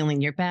not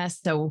feeling your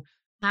best. So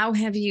how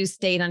have you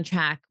stayed on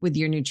track with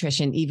your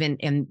nutrition, even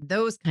in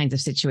those kinds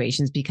of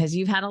situations? Because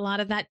you've had a lot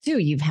of that too.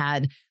 You've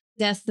had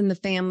deaths in the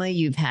family,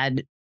 you've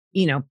had,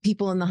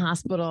 people in the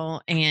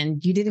hospital,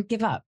 and you didn't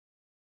give up.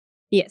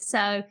 Yes.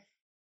 So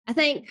I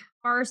think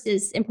first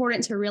is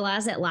important to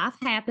realize that life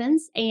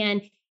happens.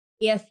 And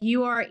if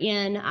you are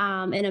in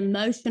an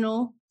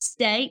emotional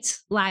state,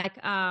 like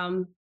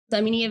so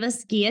many of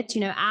us get,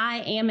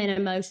 I am an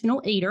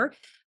emotional eater.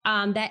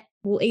 That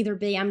will either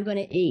be I'm going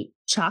to eat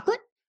chocolate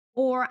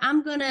or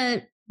I'm going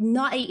to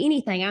not eat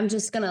anything. I'm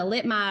just going to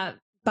let my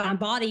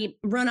body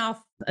run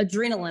off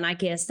adrenaline, I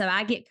guess. So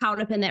I get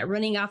caught up in that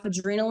running off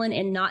adrenaline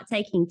and not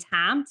taking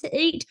time to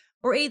eat,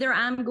 or either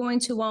I'm going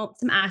to want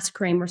some ice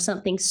cream or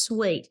something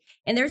sweet.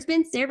 And there's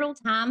been several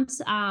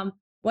times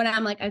when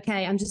I'm like,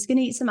 okay, I'm just going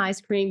to eat some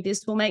ice cream.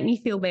 This will make me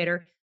feel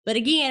better. But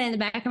again, in the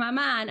back of my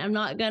mind, I'm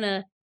not going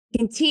to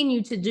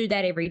continue to do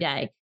that every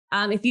day.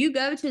 If you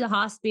go to the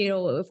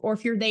hospital or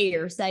if you're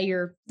there, say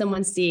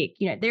someone's sick,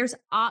 there's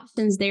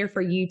options there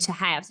for you to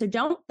have. So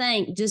don't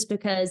think just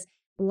because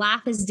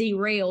life is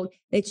derailed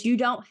that you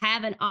don't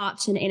have an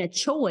option and a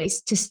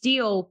choice to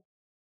still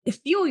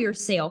fuel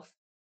yourself.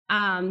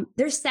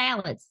 There's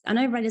salads. I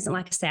know everybody doesn't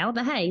like a salad,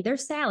 but hey,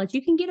 there's salads.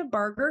 You can get a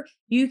burger.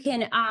 You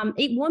can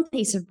eat one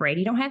piece of bread.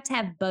 You don't have to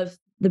have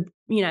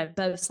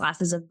both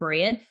slices of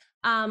bread.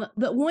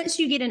 But once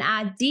you get an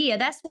idea,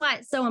 that's why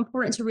it's so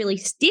important to really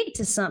stick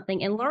to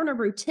something and learn a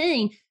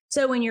routine.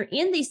 So when you're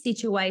in these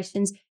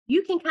situations,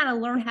 you can kind of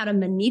learn how to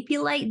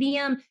manipulate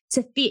them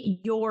to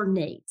fit your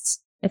needs.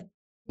 If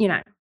you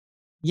know.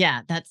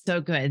 Yeah, that's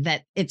so good.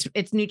 That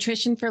it's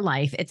nutrition for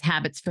life, it's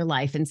habits for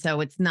life. And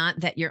so it's not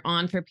that you're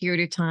on for a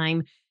period of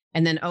time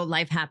and then, oh,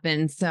 life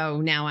happens,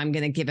 so now I'm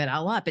going to give it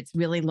all up. It's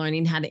really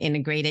learning how to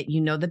integrate it.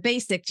 The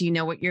basics,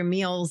 what your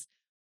meals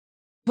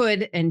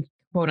could and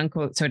quote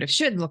unquote sort of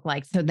should look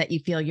like so that you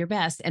feel your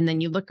best. And then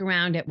you look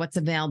around at what's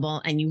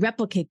available and you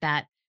replicate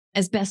that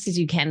as best as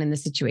you can in the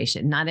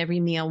situation. Not every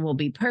meal will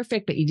be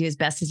perfect, but you do as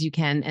best as you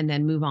can and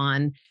then move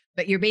on.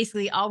 But you're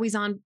basically always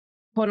on,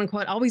 quote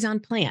unquote, always on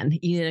plan.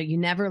 You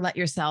never let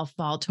yourself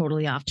fall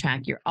totally off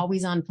track. You're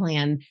always on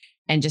plan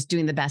and just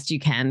doing the best you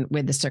can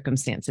with the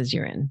circumstances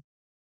you're in.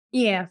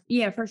 Yeah,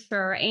 for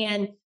sure.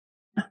 And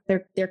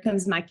there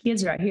comes my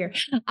kids right here.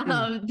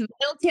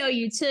 They'll tell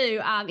you too.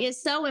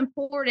 It's so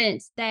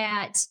important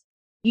that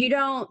you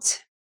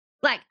don't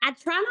I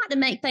try not to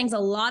make things a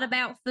lot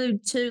about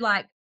food too,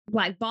 like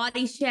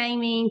body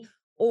shaming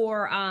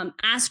or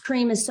ice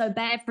cream is so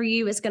bad for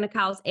you. It's going to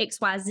cause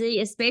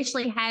XYZ,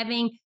 especially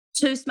having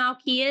two small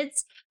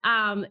kids.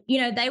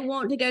 They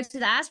want to go to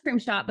the ice cream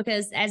shop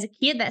because as a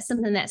kid, that's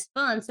something that's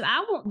fun. So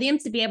I want them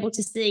to be able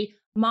to see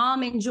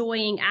mom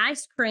enjoying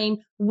ice cream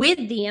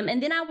with them.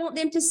 And then I want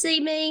them to see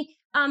me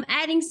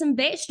adding some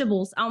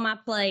vegetables on my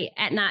plate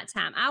at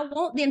nighttime. I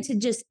want them to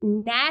just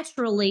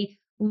naturally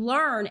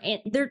learn, and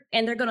they're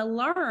going to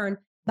learn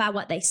by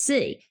what they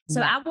see.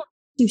 So Yeah. I want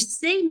to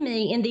see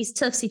me in these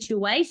tough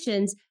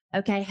situations.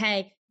 Okay,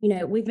 hey,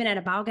 we've been at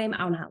a ball game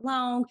all night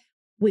long.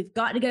 We've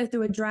got to go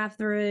through a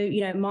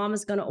drive-through.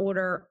 Mama's going to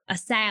order a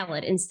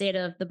salad instead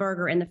of the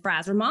burger and the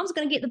fries, or mom's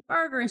going to get the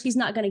burger and she's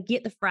not going to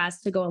get the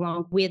fries to go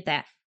along with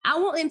that. I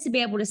want them to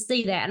be able to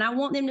see that. And I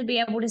want them to be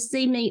able to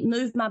see me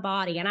move my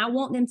body. And I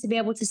want them to be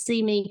able to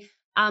see me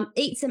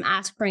eat some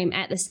ice cream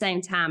at the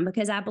same time,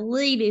 because I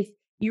believe if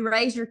you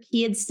raise your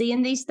kids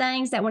seeing these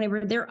things, that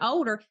whenever they're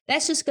older,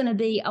 that's just going to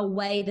be a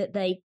way that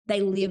they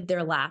live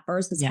their life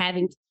versus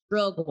having to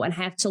struggle and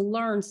have to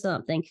learn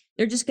something.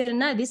 They're just going to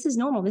know this is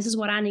normal. This is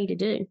what I need to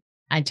do.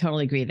 I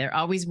totally agree. They're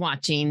always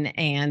watching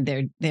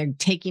and they're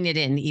taking it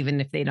in,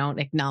 even if they don't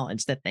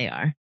acknowledge that they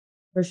are.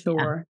 For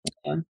sure.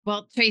 Yeah.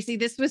 Well, Tracy,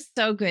 this was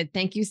so good.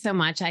 Thank you so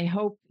much. I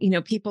hope,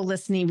 people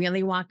listening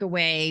really walk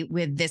away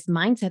with this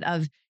mindset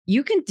of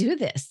you can do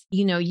this.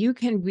 You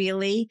can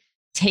really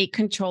take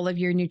control of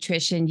your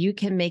nutrition. You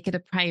can make it a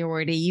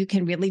priority. You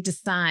can really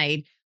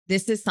decide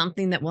this is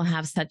something that will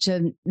have such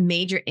a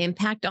major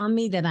impact on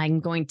me that I'm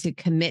going to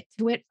commit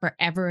to it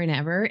forever and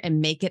ever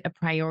and make it a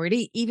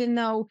priority, even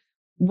though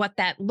what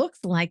that looks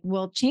like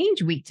will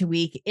change week to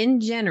week.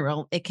 In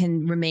general, it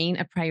can remain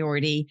a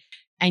priority.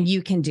 And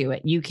you can do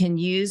it. You can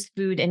use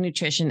food and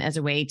nutrition as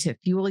a way to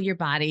fuel your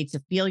body, to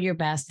feel your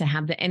best, to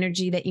have the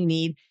energy that you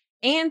need,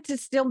 and to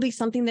still be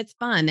something that's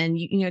fun. And,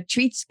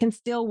 treats can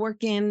still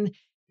work in,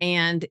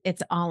 and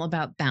it's all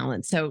about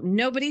balance. So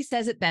nobody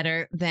says it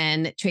better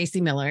than Tracy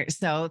Miller.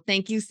 So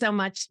thank you so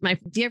much, my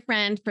dear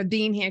friend, for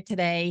being here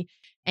today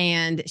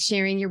and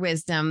sharing your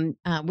wisdom.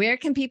 Where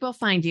can people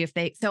find you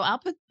so I'll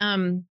put,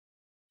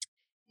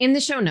 in the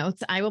show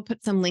notes, I will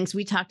put some links.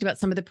 We talked about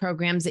some of the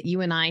programs that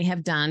you and I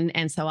have done.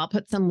 And so I'll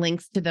put some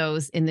links to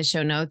those in the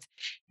show notes.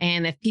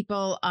 And if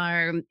people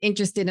are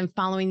interested in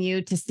following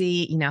you to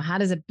see, how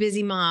does a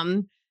busy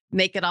mom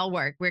make it all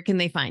work, where can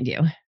they find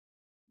you?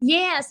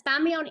 Yes,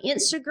 find me on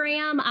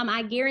Instagram.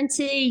 I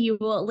guarantee you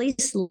will at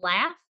least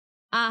laugh.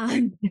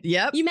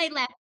 Yep. You may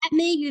laugh at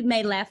me. You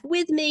may laugh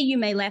with me. You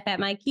may laugh at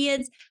my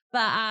kids.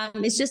 But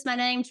it's just my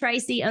name,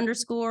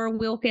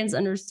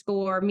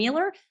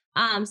 Tracy_Wilkins_Miller.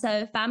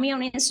 So find me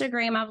on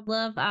Instagram. I would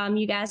love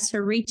you guys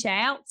to reach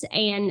out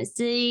and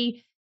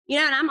see,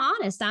 and I'm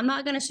honest. I'm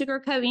not going to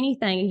sugarcoat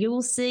anything. You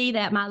will see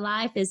that my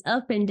life is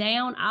up and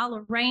down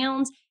all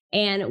around,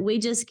 and we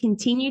just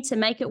continue to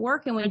make it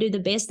work, and we do the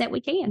best that we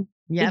can.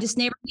 Yep. We just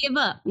never give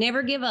up.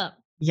 Never give up.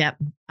 Yep.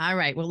 All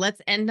right. Well, let's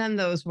end on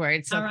those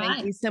words. So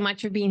thank you so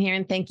much for being here.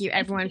 And thank you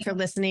everyone for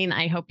listening.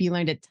 I hope you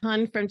learned a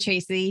ton from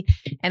Tracy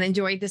and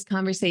enjoyed this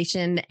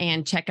conversation,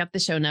 and check out the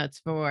show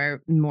notes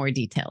for more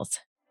details.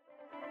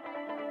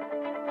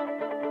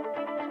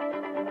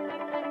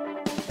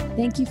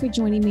 Thank you for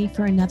joining me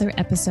for another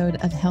episode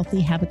of Healthy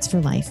Habits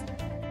for Life.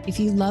 If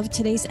you loved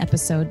today's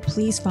episode,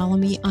 please follow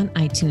me on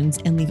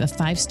iTunes and leave a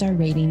 5-star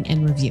rating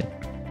and review.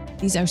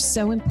 These are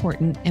so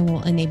important and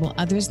will enable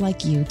others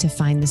like you to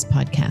find this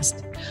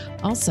podcast.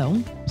 Also,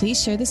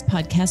 please share this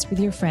podcast with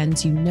your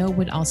friends you know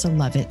would also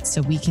love it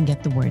so we can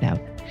get the word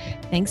out.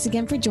 Thanks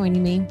again for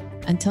joining me.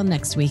 Until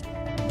next week.